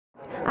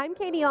I'm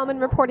Katie Ullman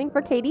reporting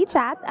for Katie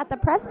Chats at the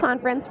press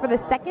conference for the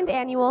second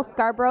annual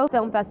Scarborough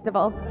Film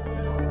Festival.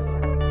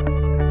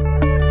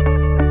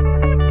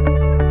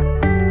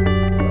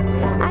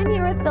 I'm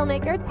here with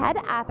filmmaker Ted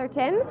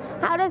Atherton.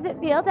 How does it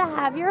feel to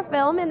have your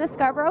film in the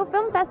Scarborough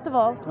Film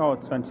Festival? Oh,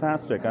 it's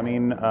fantastic. I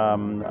mean,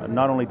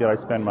 not only did I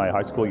spend my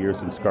high school years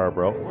in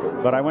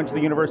Scarborough, but I went to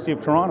the University of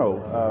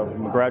Toronto.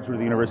 I'm a graduate of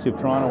the University of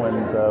Toronto,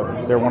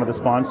 and they're one of the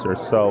sponsors,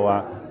 so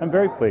I'm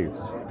very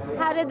pleased.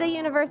 How did the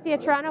University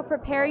of Toronto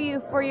prepare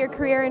you for your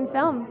career in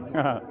film?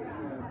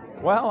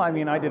 Well, I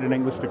mean, I did an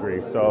English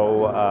degree,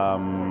 so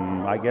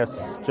I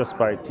guess just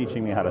by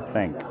teaching me how to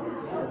think,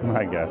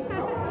 I guess,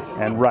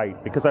 and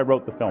write, because I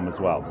wrote the film as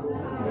well.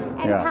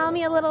 And tell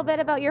me a little bit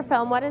about your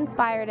film. What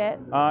inspired it?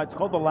 It's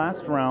called The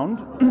Last Round,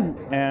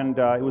 and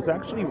it was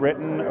actually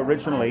written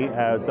originally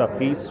as a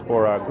piece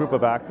for a group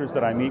of actors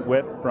that I meet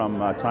with from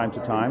time to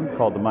time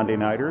called the Monday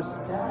Nighters,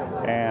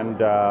 and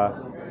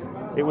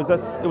it was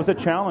a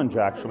challenge,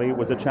 actually. It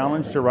was a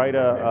challenge to write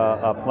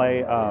a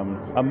play,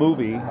 a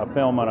movie, a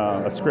film on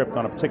a script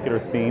on a particular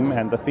theme,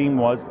 and the theme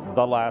was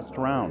The Last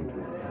Round.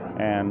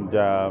 And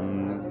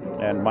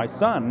my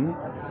son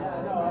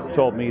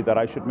told me that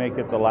I should make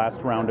it the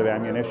last round of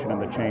ammunition in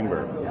the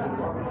chamber.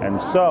 And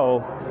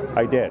so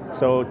I did.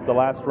 So The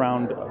Last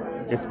Round,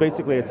 it's a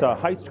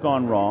heist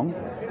gone wrong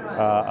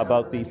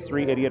about these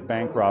three idiot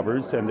bank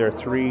robbers and their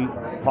three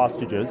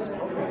hostages.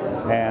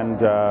 And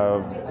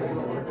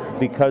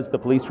because the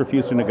police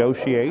refuse to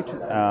negotiate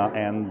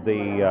and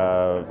they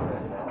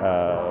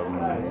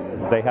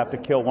have to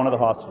kill one of the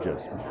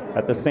hostages.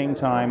 At the same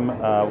time,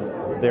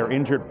 their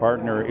injured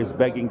partner is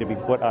begging to be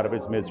put out of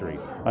his misery.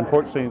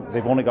 Unfortunately,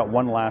 they've only got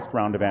one last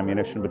round of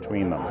ammunition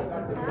between them.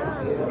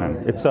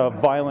 And it's a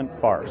violent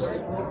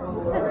farce.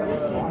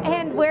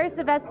 And where's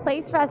the best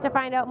place for us to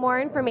find out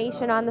more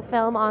information on the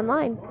film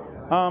online?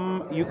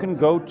 You can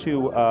go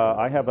to,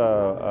 I have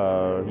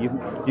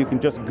you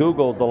can just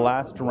Google The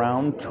Last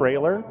Round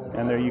trailer,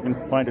 and there you can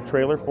find a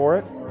trailer for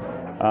it.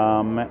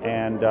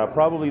 And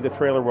probably the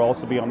trailer will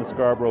also be on the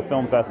Scarborough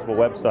Film Festival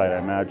website, I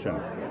imagine.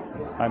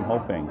 I'm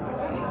hoping.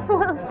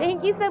 Well,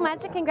 thank you so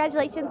much, and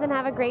congratulations, and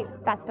have a great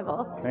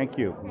festival. Thank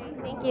you.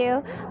 Thank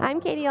you.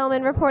 I'm Katie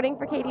Ullman reporting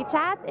for Katie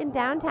Chats in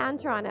downtown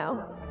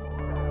Toronto.